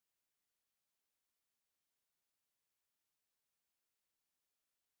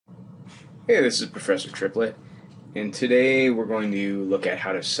Hey, this is Professor Triplet, and today we're going to look at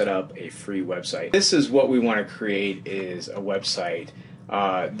how to set up a free website. This is what we want to create, is a website.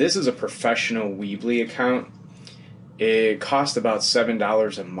 This is a professional Weebly account. It costs about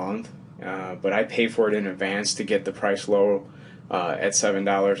 $7 a month, but I pay for it in advance to get the price low. At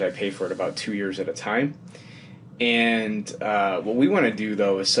 $7, I pay for it about 2 years at a time. And what we want to do,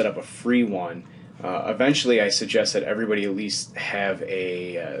 though, is set up a free one. Eventually, I suggest that everybody at least have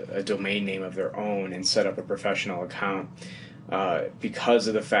a domain name of their own and set up a professional account because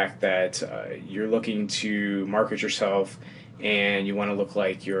of the fact that you're looking to market yourself and you want to look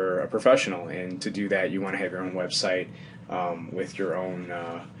like you're a professional. And to do that, you want to have your own website with your own,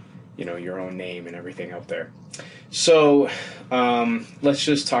 your own name and everything up there. So let's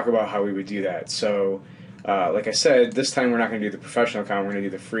just talk about how we would do that. So. Like I said, this time we're not going to do the professional account, we're going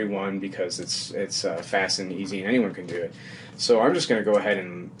to do the free one because it's fast and easy and anyone can do it. So I'm just going to go ahead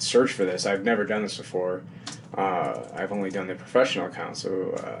and search for this. I've never done this before. I've only done the professional account,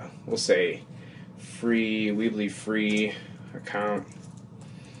 so we'll say free, Weebly free account.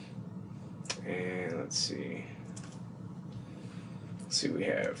 And let's see what we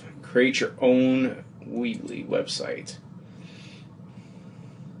have. Create your own Weebly website.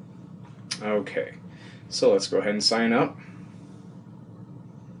 Okay. So let's go ahead and sign up.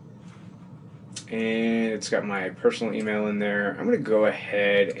 And it's got my personal email in there. I'm going to go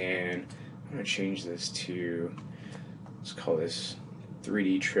ahead and I'm going to change this to, let's call this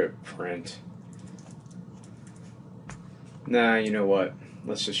 3D trip print. Nah, you know what?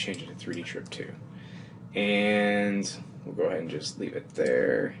 Let's just change it to 3D trip 2. And we'll go ahead and just leave it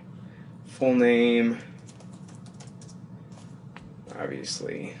there. Full name,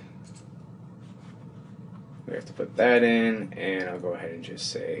 obviously. We have to put that in, and I'll go ahead and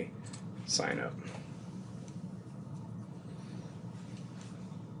just say sign up.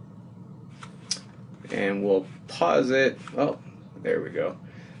 And we'll pause it. Oh, there we go.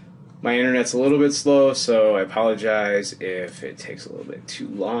 My internet's a little bit slow, so I apologize if it takes a little bit too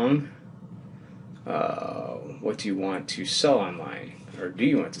long. What do you want to sell online? Or do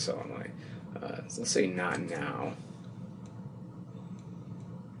you want to sell online? Let's say not now.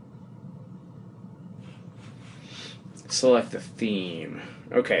 Select the theme.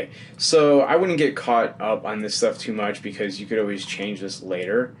 Okay, so I wouldn't get caught up on this stuff too much because you could always change this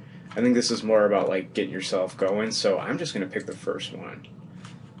later. I think this is more about like getting yourself going, so I'm just going to pick the first one.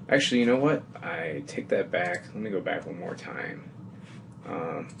 Actually, you know what? I take that back. Let me go back one more time.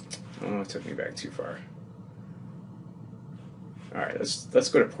 Oh, it took me back too far. Alright, let's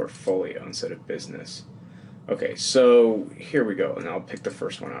go to portfolio instead of business. Okay, so here we go, and I'll pick the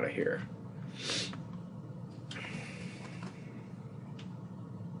first one out of here.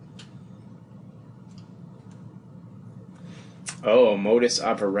 Oh, modus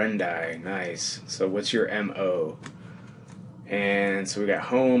operandi, nice. So what's your MO? And so we got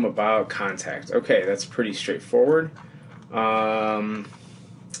home, about, contact. Okay, that's pretty straightforward. Obviously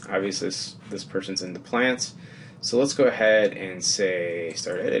this person's into plants. So let's go ahead and say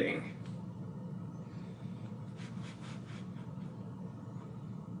start editing.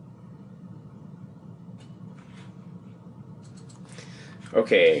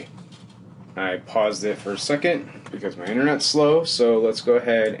 Okay. I paused it for a second because my internet's slow, so let's go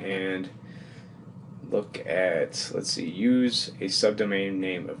ahead and look at, let's see, use a subdomain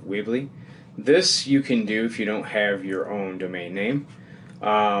name of Weebly. This you can do if you don't have your own domain name.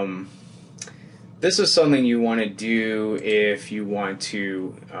 This is something you want to do if you want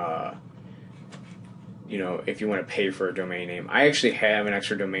to, if you want to pay for a domain name. I actually have an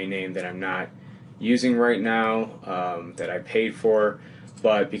extra domain name that I'm not using right now that I paid for.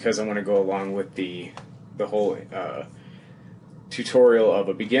 But because I want to go along with the whole tutorial of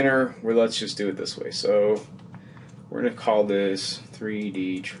a beginner, let's just do it this way. So we're going to call this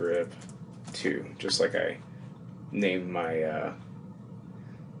 3D Trip 2, just like I named my, yeah,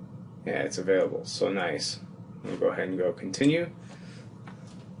 it's available. So nice. We'll go ahead and go continue.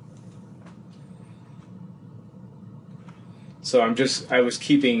 So I was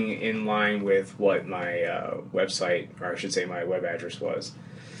keeping in line with what my website, or I should say my web address was.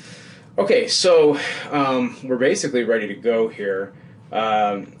 Okay, so we're basically ready to go here.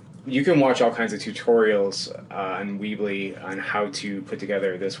 You can watch all kinds of tutorials on Weebly on how to put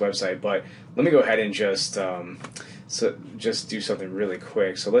together this website, but let me go ahead and just do something really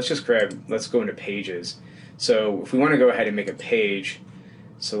quick. So let's go into pages. So if we want to go ahead and make a page,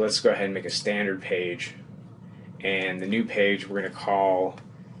 so let's go ahead and make a standard page. And the new page we're going to call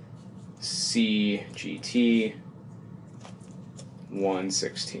CGT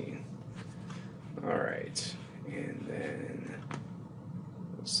 116. Alright, and then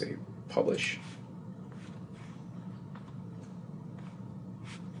we'll say publish.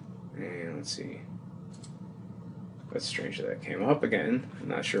 And let's see. That's strange that came up again. I'm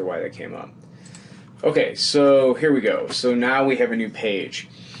not sure why that came up. Okay, so here we go. So now we have a new page.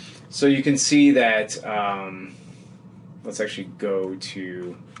 So you can see that, let's actually go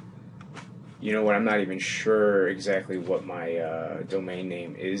to, you know what, I'm not even sure exactly what my domain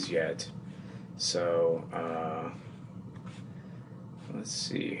name is yet. So, let's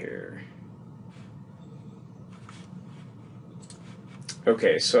see here.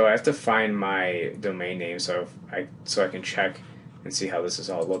 Okay, so I have to find my domain name so I can check and see how this is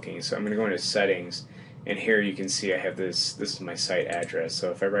all looking. So I'm going to go into settings, and here you can see I have this is my site address. So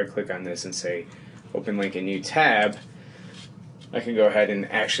if I right click on this and say open link in new tab, I can go ahead and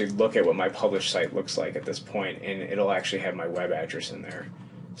actually look at what my published site looks like at this point, and it'll actually have my web address in there.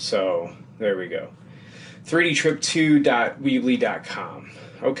 So there we go. 3dtrip2.weebly.com.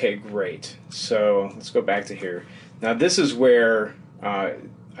 Okay, great. So let's go back to here. Now this is where I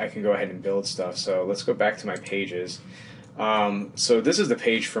can go ahead and build stuff. So let's go back to my pages. So this is the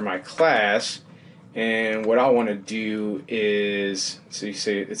page for my class, and what I want to do is, so you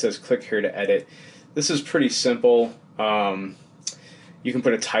see it says click here to edit. This is pretty simple. You can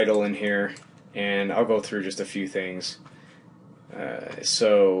put a title in here, and I'll go through just a few things.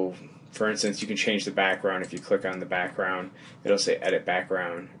 So for instance, you can change the background. If you click on the background, it'll say edit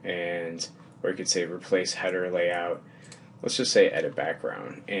background, or you could say replace header layout. Let's just say edit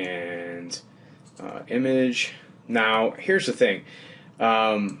background, and image. Now here's the thing,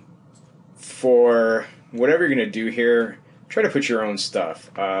 for whatever you're going to do here, try to put your own stuff.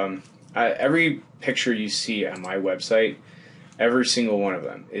 Every picture you see on my website, every single one of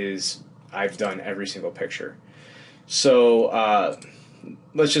them is, I've done every single picture. So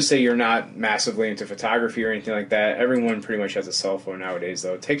let's just say you're not massively into photography or anything like that. Everyone pretty much has a cell phone nowadays,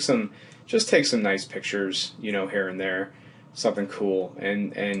 though. Just take some nice pictures, you know, here and there, something cool,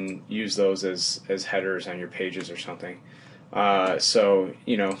 and use those as headers on your pages or something. So,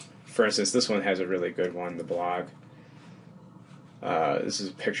 you know, for instance, this one has a really good one, the blog. This is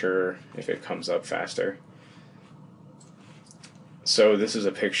a picture, if it comes up faster. So this is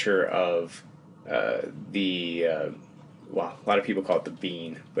a picture of well, a lot of people call it the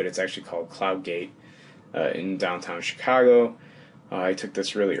Bean, but it's actually called Cloud Gate in downtown Chicago. I took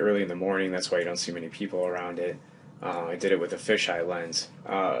this really early in the morning, that's why you don't see many people around it. I did it with a fisheye lens.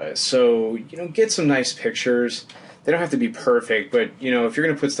 So, you know, get some nice pictures. They don't have to be perfect, but, you know, if you're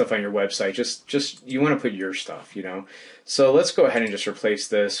going to put stuff on your website, just you want to put your stuff, you know. So let's go ahead and just replace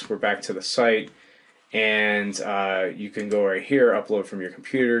this. We're back to the site, and you can go right here, upload from your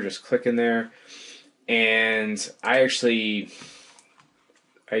computer, just click in there. And I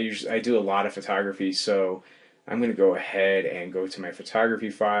do a lot of photography, so I'm going to go ahead and go to my photography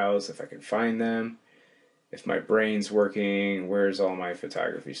files, if I can find them. If my brain's working, where's all my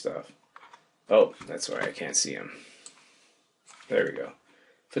photography stuff? Oh, that's why I can't see them. There we go.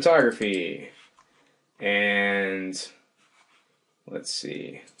 Photography. And let's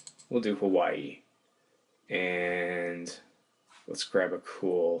see. We'll do Hawaii. And let's grab a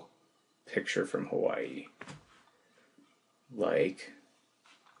cool picture from Hawaii. Like,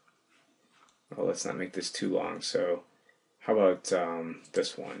 well, let's not make this too long. So how about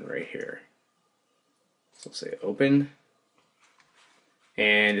this one right here? So we'll say open,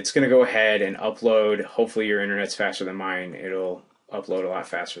 and it's going to go ahead and upload. Hopefully your internet's faster than mine. It'll upload a lot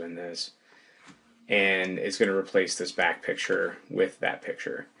faster than this, and it's going to replace this back picture with that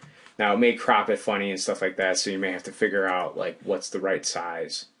picture. Now it may crop it funny and stuff like that, so you may have to figure out like what's the right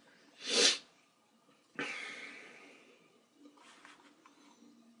size.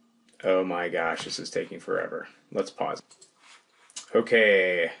 Oh my gosh, this is taking forever. Let's pause.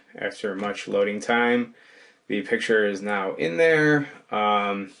 Okay, after much loading time, the picture is now in there.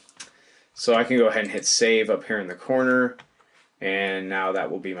 So I can go ahead and hit save up here in the corner, and now that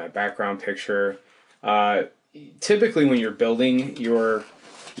will be my background picture. Typically when you're building your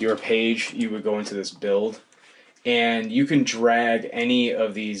page, you would go into this build, and you can drag any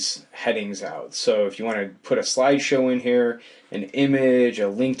of these headings out. So if you want to put a slideshow in here, an image, a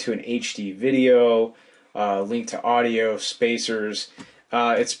link to an HD video, link to audio, spacers,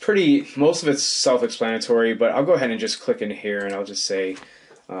 most of it's self-explanatory, but I'll go ahead and just click in here, and I'll just say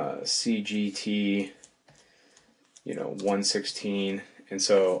CGT, 116, and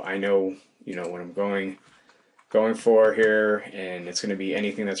so I know, what I'm going for here, and it's going to be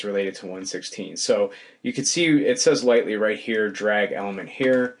anything that's related to 116. So you can see it says lightly right here, drag element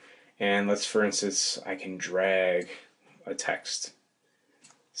here, and let's, for instance, I can drag a text.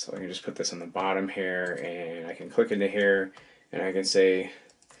 So I can just put this on the bottom here, and I can click into here, and I can say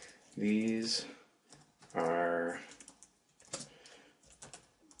these are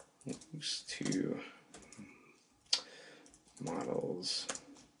links to models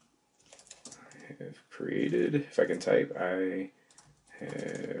I have created. If I can type, I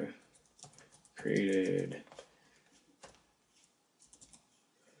have created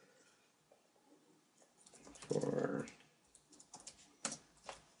for.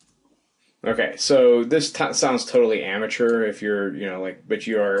 Okay, so this sounds totally amateur if you're, but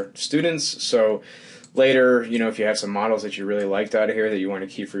you are students. So later, if you have some models that you really liked out of here that you want to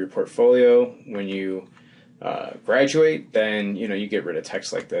keep for your portfolio when you graduate, then you get rid of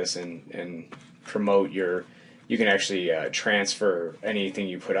text like this and promote your. You can actually transfer anything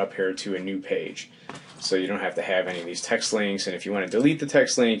you put up here to a new page, so you don't have to have any of these text links. And if you want to delete the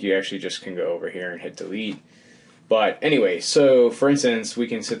text link, you actually just can go over here and hit delete. But anyway, so for instance, we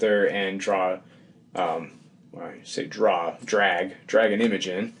can sit there and draw. Drag an image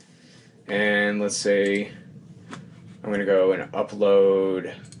in, and let's say I'm going to go and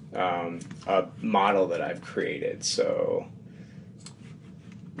upload a model that I've created. So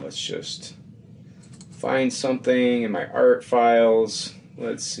let's just find something in my art files.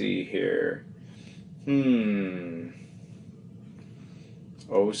 Let's see here.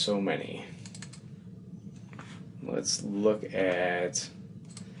 Oh, so many. Let's go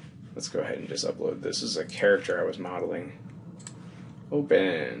ahead and just upload this. This is a character I was modeling.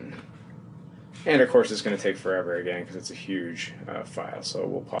 Open. And of course it's going to take forever again because it's a huge file, so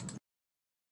we'll pause.